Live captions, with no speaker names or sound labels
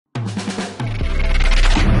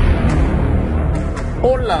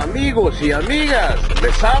Hola amigos y amigas,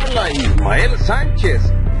 les habla Ismael Sánchez.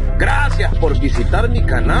 Gracias por visitar mi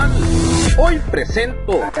canal. Hoy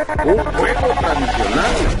presento un juego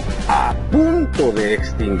tradicional a punto de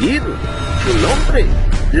extinguir. Su nombre,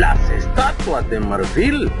 las Estatuas de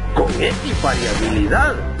Marfil, con X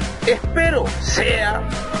variabilidad. Espero sea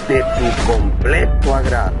de tu completo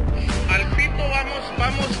agrado. Al pito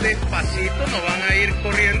vamos despacito, no van a ir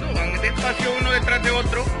corriendo, van despacio uno detrás de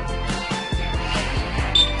otro.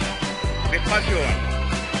 Despacio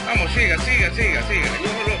vamos, siga. Yo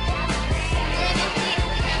solo...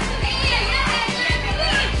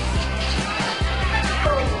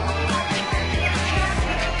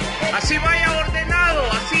 Así vaya ordenado,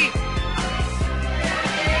 así.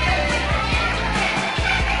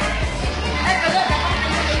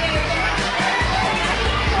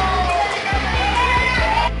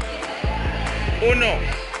 Uno,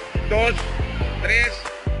 2, 3,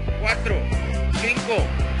 4, 5,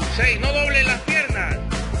 6, no doble las piernas.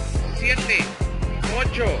 7,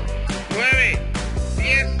 8, 9,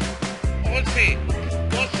 10, 11,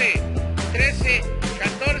 12, 13,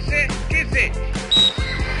 14, 15.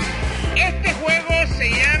 Este juego se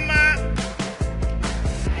llama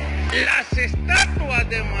las Estatuas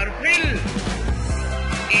de Marfil.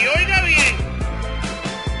 Y oiga bien,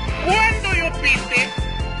 cuando yo pite,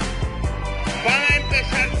 van a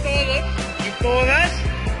empezar todos y todas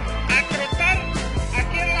a trotar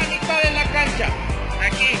aquí en la mitad de la cancha,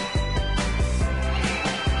 aquí.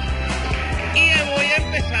 Y voy a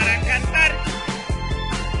empezar a cantar.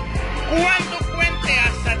 Cuando cuente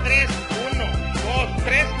hasta 3, 1, 2,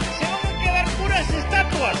 3, se van a quedar puras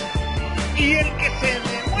estatuas. Y el que se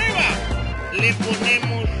me mueva, le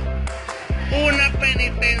ponemos una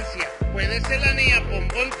penitencia. Puede ser la niña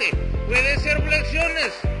pomponte, puede ser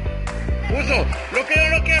flexiones. Puso, lo que yo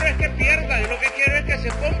no quiero es que pierda, yo lo que quiero es que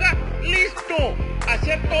se ponga listo a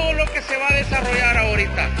hacer todo lo que se va a desarrollar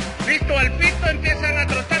ahorita. Listo, al pito empiezan a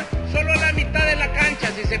trotar solo a la mitad de la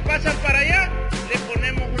cancha. Si se pasan para allá, le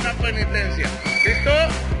ponemos una penitencia. ¿Listo?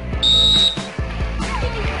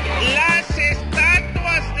 Las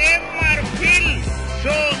Estatuas de Marfil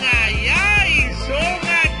son allá y son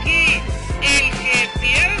aquí. El que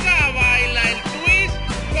pierda baila el twist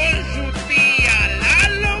con su tía la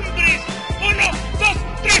lombriz. 1, 2,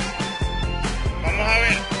 3. Vamos a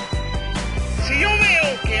ver. Si yo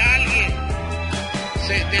veo que alguien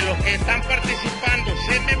de los que están participando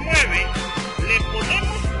se me mueve, le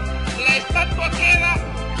ponemos, la estatua queda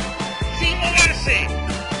sin moverse,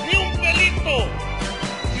 ni un pelito.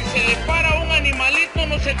 Si se le para un animalito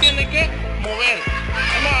no se tiene que mover.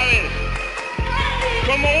 Vamos a ver.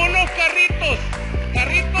 Como unos carritos.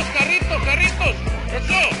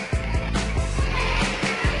 Eso.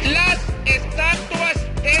 Las Estatuas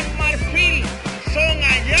de Marfil son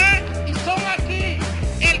allá y son aquí.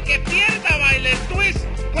 El que pierda baila el twist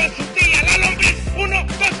con su tía la lombriz. 1,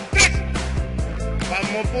 2, 3.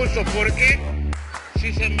 Vamos, puso, porque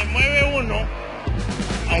si se me mueve uno,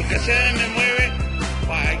 aunque se me mueve,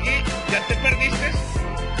 para aquí, ya te perdiste.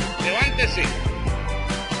 Levántese.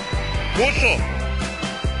 Puso.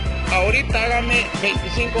 Ahorita hágame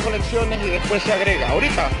 25 flexiones y después se agrega.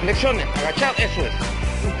 Ahorita, flexiones, agachado, eso es.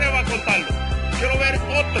 Usted va a contarlo. Quiero ver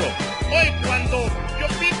otro. Hoy cuando yo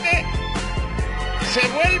pite, se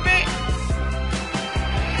vuelve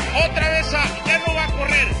otra vez ya no va a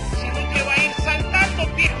correr, sino que va a ir saltando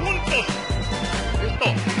pies juntos.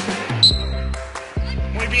 ¿Listo?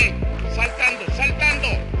 Muy bien. Saltando.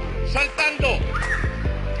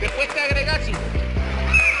 Después te agregas.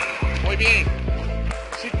 Muy bien.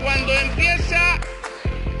 Si cuando empieza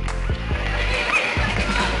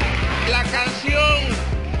la canción,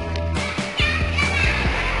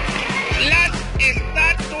 las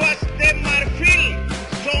Estatuas de Marfil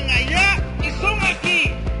son allá y son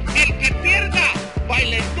aquí. El que pierda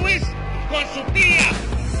baila el twist con su tía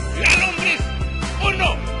la lombriz. 1,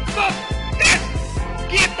 2, 3.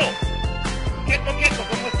 Quieto,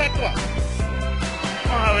 como estatua.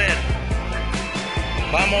 Vamos a ver.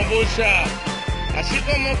 Vamos, busa. Así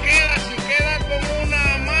como queda, si queda con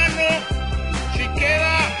una mano, si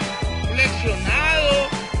queda flexionado.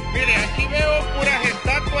 Mire, aquí veo puras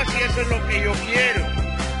estatuas y eso es lo que yo quiero.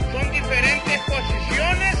 Son diferentes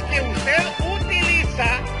posiciones que usted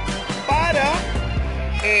utiliza para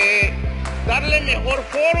darle mejor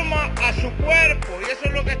forma a su cuerpo. Y eso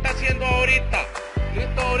es lo que está haciendo ahorita.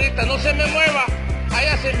 Listo, ahorita, no se me mueva.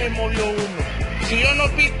 Allá se me movió uno. Si yo no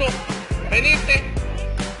pito, venite.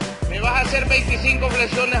 Me vas a hacer 25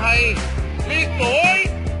 flexiones ahí. Listo, hoy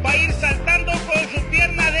va a ir saltando con su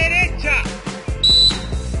pierna derecha.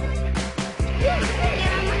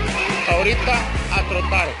 Ahorita a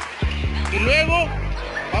trotar. Y luego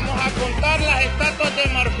vamos a contar las estatuas de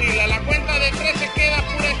marfil. A la cuenta de 3 se queda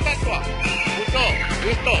pura estatua.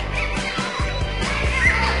 Listo.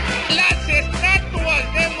 Las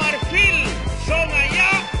estatuas de marfil son allá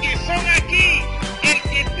y son aquí. El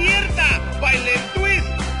que pierda baila el twist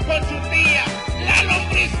con su tía. La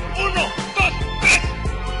lombriz. 1, 2, 3.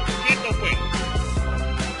 Quieto pues.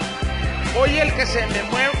 Hoy el que se me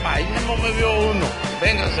mueve. Ahí no me vio uno.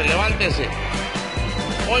 Véngase, levántese.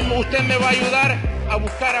 Hoy usted me va a ayudar a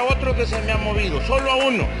buscar a otro que se me ha movido. Solo a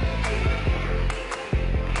uno.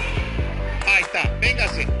 Ahí está,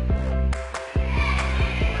 véngase.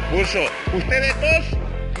 Pulso, ustedes dos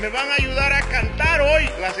me van a ayudar a cantar hoy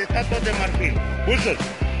las estatuas de marfil. Pulso,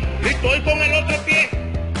 listo, hoy con el otro pie.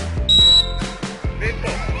 Listo.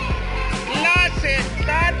 Las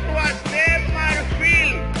estatuas de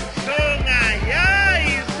marfil son allá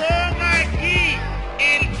y son aquí.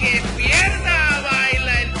 El que pierda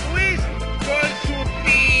baila el twist con su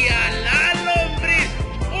tía la lombriz.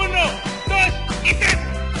 1, 2 y 3.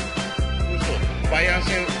 Pulso,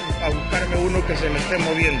 váyanse a buscarme uno que se me esté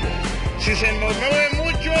moviendo. Si se me mueve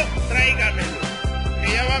mucho, tráigamelo.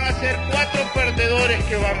 Que ya van a ser 4 perdedores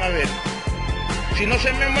que van a ver. Si no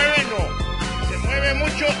se me mueve, no. Si se mueve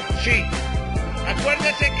mucho, sí.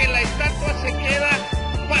 Acuérdense que la estatua se queda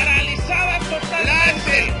paralizada totalmente. Las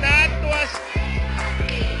estatuas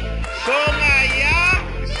son allá.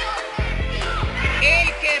 El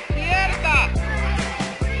que pierda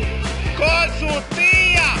con su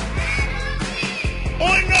tía. 1,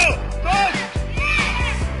 2.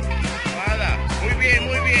 Nada. Muy bien.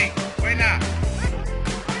 Buena.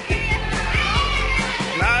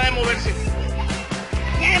 Nada de moverse.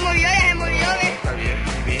 Ya se movió. Está bien.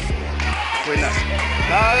 Buena.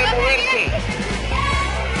 Nada de moverse.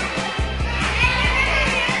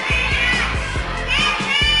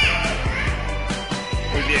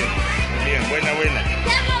 Muy bien. Buena.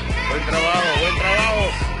 Buen trabajo.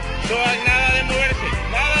 No hay nada de moverse.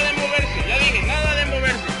 Ya dije, nada de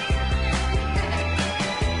moverse.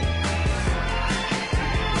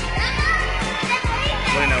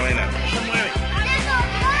 Buena. No se mueve.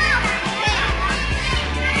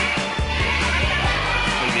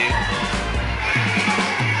 Muy bien.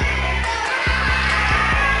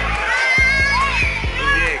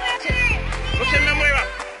 No se me mueva.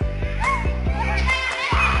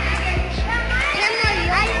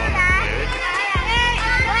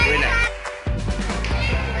 Buena.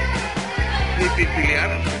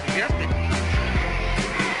 Piliaste.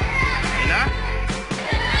 ¿Verdad?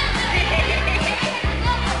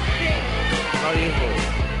 No, hijo.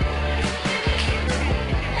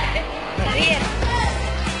 Está bien.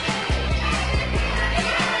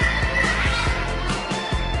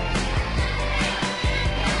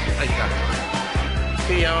 Ahí está.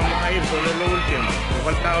 Sí, ya vamos a ir, solo es lo último. Me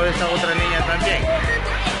faltaba esa otra niña también.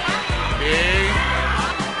 Bien.